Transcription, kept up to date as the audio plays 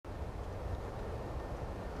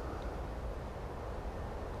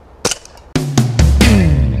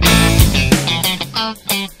Hello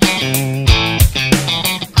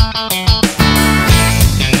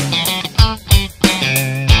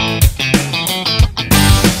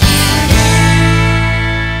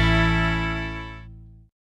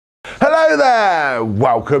there!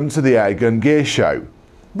 Welcome to the Airgun Gear Show.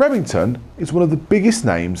 Remington is one of the biggest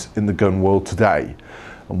names in the gun world today,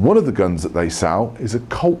 and one of the guns that they sell is a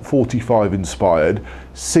Colt 45 inspired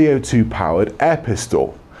CO2 powered air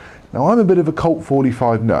pistol. Now I'm a bit of a Colt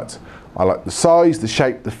 45 nut. I like the size, the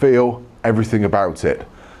shape, the feel, everything about it.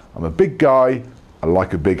 I'm a big guy, I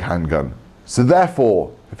like a big handgun. So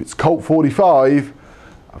therefore, if it's Colt 45,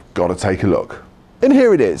 I've got to take a look. And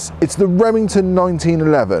here it is, it's the Remington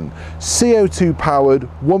 1911 CO2 powered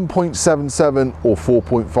 1.77 or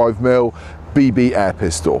 4.5mm BB air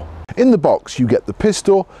pistol. In the box you get the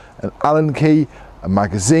pistol, an Allen key, a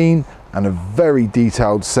magazine and a very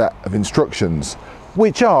detailed set of instructions,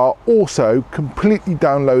 which are also completely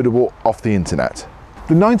downloadable off the internet.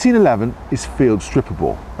 The 1911 is field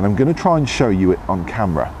strippable and I'm going to try and show you it on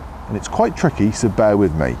camera, and it's quite tricky, so bear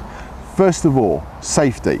with me. First of all,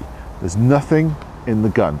 safety. There's nothing in the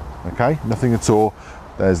gun, okay? Nothing at all.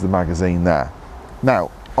 There's the magazine there.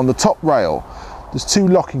 Now, on the top rail, there's two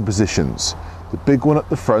locking positions. The big one at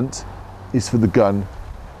the front is for the gun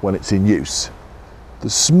when it's in use. The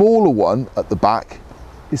smaller one at the back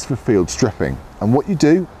is for field stripping. And what you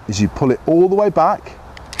do is you pull it all the way back,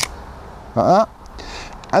 like that,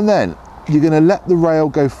 and then you're gonna let the rail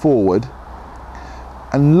go forward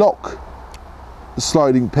and lock the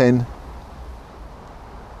sliding pin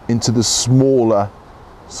into the smaller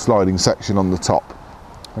sliding section on the top,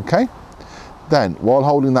 okay? Then, while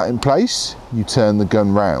holding that in place, you turn the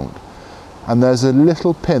gun round, and there's a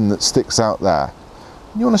little pin that sticks out there.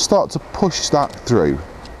 You want to start to push that through.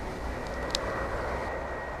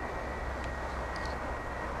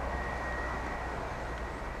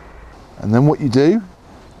 And then what you do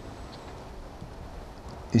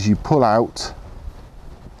is you pull out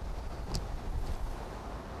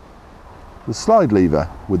the slide lever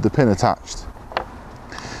with the pin attached,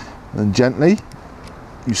 and then gently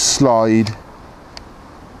you slide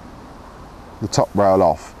the top rail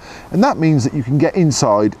off, and that means that you can get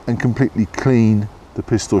inside and completely clean the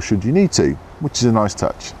pistol should you need to, which is a nice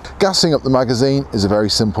touch. Gassing up the magazine is a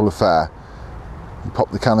very simple affair. You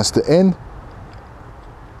pop the canister in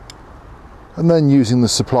and then, using the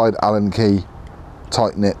supplied Allen key,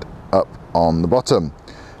 tighten it up on the bottom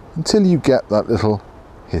until you get that little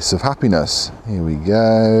hiss of happiness. Here we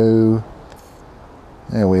go.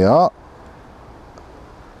 There we are.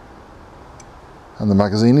 And the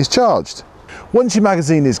magazine is charged. Once your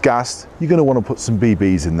magazine is gassed, you're going to want to put some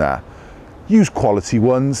BBs in there. Use quality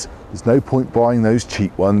ones. There's no point buying those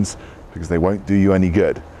cheap ones because they won't do you any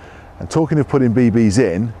good. And talking of putting BBs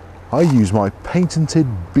in, I use my patented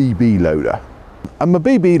BB loader. And my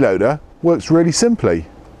BB loader works really simply.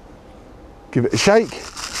 Give it a shake.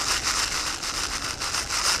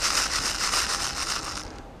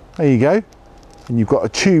 There you go, and you've got a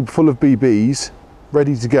tube full of BBs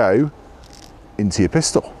ready to go into your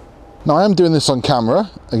pistol. Now I am doing this on camera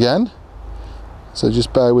again, so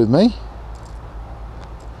just bear with me.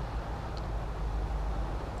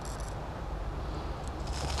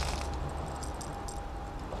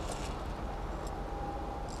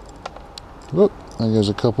 Look, there goes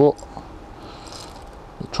a couple.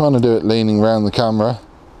 We're trying to do it leaning around the camera.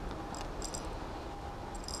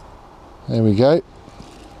 There we go.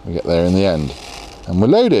 We get there in the end, and we're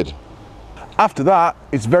loaded. After that,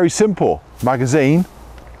 it's very simple. Magazine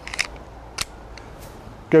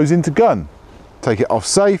goes into gun. Take it off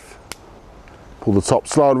safe, pull the top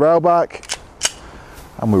slide rail back,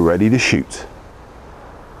 and we're ready to shoot.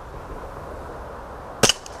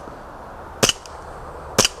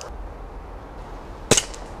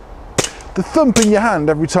 The thump in your hand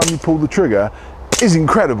every time you pull the trigger is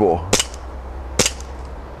incredible.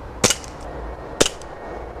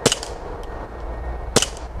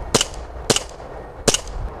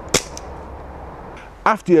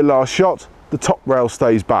 After your last shot, the top rail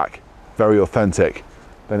stays back, very authentic.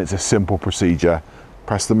 Then it's a simple procedure.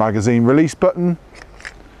 Press the magazine release button,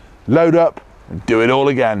 load up, and do it all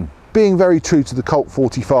again. Being very true to the Colt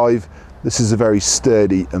 45, this is a very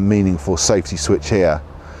sturdy and meaningful safety switch here.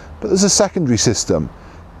 But there's a secondary system.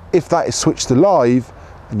 If that is switched to live,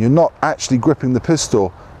 and you're not actually gripping the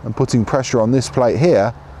pistol and putting pressure on this plate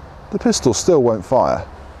here, the pistol still won't fire.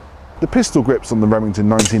 The pistol grips on the Remington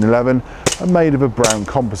 1911 are made of a brown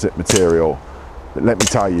composite material, but let me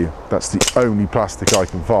tell you, that's the only plastic I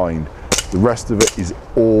can find. The rest of it is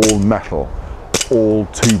all metal, all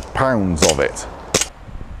 2 pounds of it.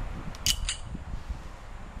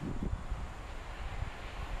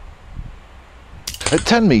 At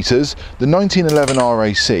 10 metres, the 1911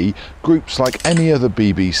 RAC groups like any other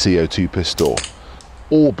BB CO2 pistol.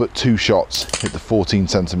 All but 2 shots hit the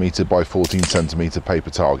 14cm by 14cm paper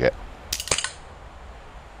target.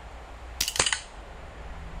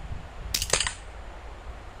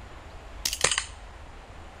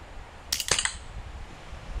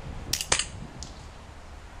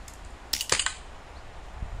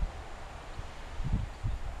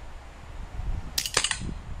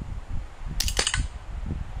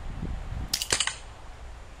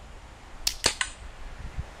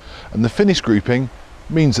 And the finish grouping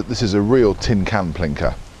means that this is a real tin can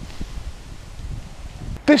plinker.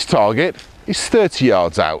 This target is 30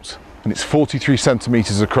 yards out and it's 43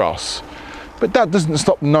 centimetres across. But that doesn't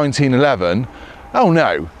stop the 1911. Oh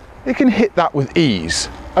no, it can hit that with ease,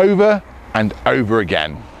 over and over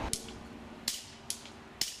again.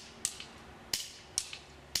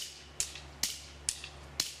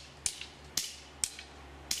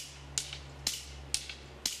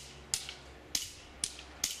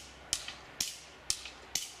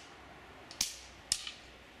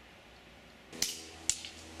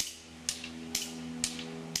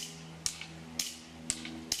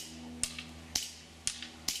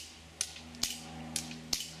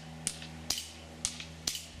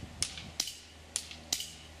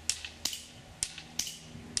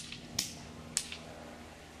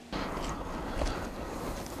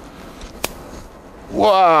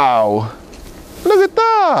 Wow, look at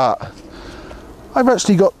that! I've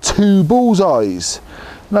actually got 2 bullseyes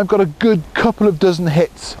and I've got a good couple of dozen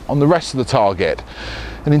hits on the rest of the target.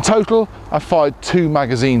 And in total, I've fired 2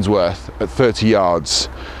 magazines worth at 30 yards.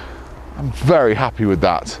 I'm very happy with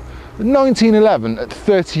that. The 1911 at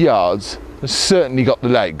 30 yards has certainly got the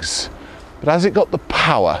legs, but has it got the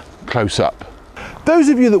power close up? Those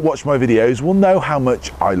of you that watch my videos will know how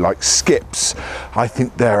much I like skips. I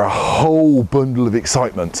think they're a whole bundle of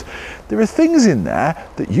excitement. There are things in there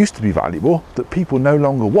that used to be valuable that people no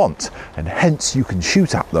longer want, and hence you can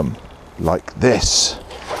shoot at them like this.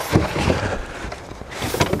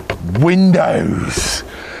 Windows.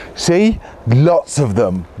 See? Lots of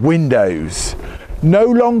them. Windows. No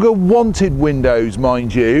longer wanted windows,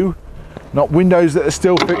 mind you. Not windows that are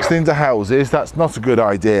still fixed into houses. That's not a good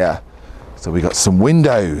idea. So we got some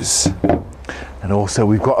windows, and also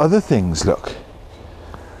we've got other things, look.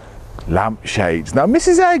 Lampshades. Now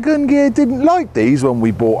Mrs. Airgun Gear didn't like these when we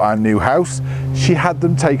bought our new house. She had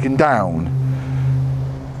them taken down.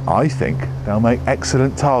 I think they'll make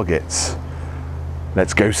excellent targets.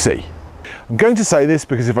 Let's go see. I'm going to say this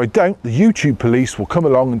because if I don't, the YouTube police will come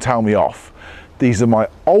along and tell me off. These are my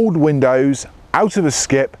old windows out of a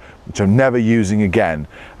skip, which I'm never using again,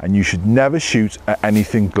 and you should never shoot at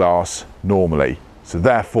anything glass normally. So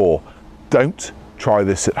therefore, don't try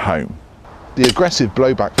this at home. The aggressive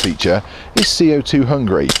blowback feature is CO2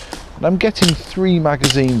 hungry, and I'm getting 3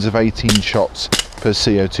 magazines of 18 shots per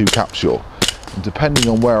CO2 capsule. And depending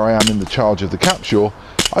on where I am in the charge of the capsule,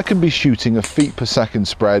 I can be shooting a feet per second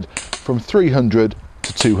spread from 300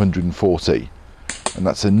 to 240. And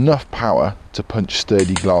that's enough power to punch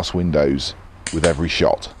sturdy glass windows with every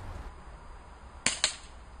shot.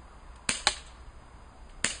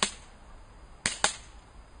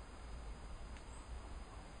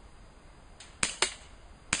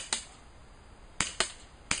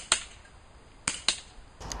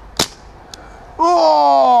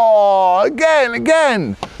 Oh,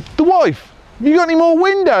 again. The wife, have you got any more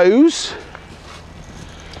windows?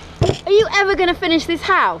 Are you ever going to finish this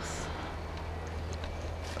house?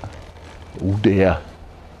 Oh dear.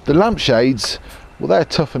 The lampshades, well, they're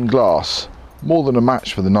toughened glass, more than a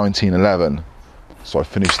match for the 1911. So I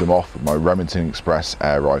finished them off with my Remington Express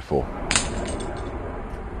air rifle.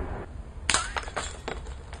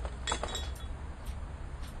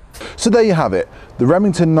 So there you have it. The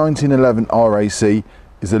Remington 1911 RAC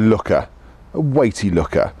is a looker, a weighty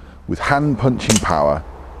looker with hand punching power.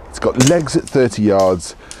 It's got legs at 30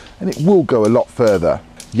 yards and it will go a lot further.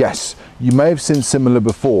 Yes, you may have seen similar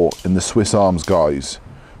before in the Swiss Arms guys.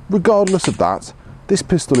 Regardless of that, this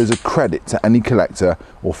pistol is a credit to any collector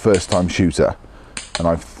or first time shooter, and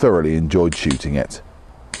I've thoroughly enjoyed shooting it.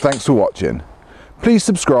 Thanks for watching. Please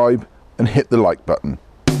subscribe and hit the like button.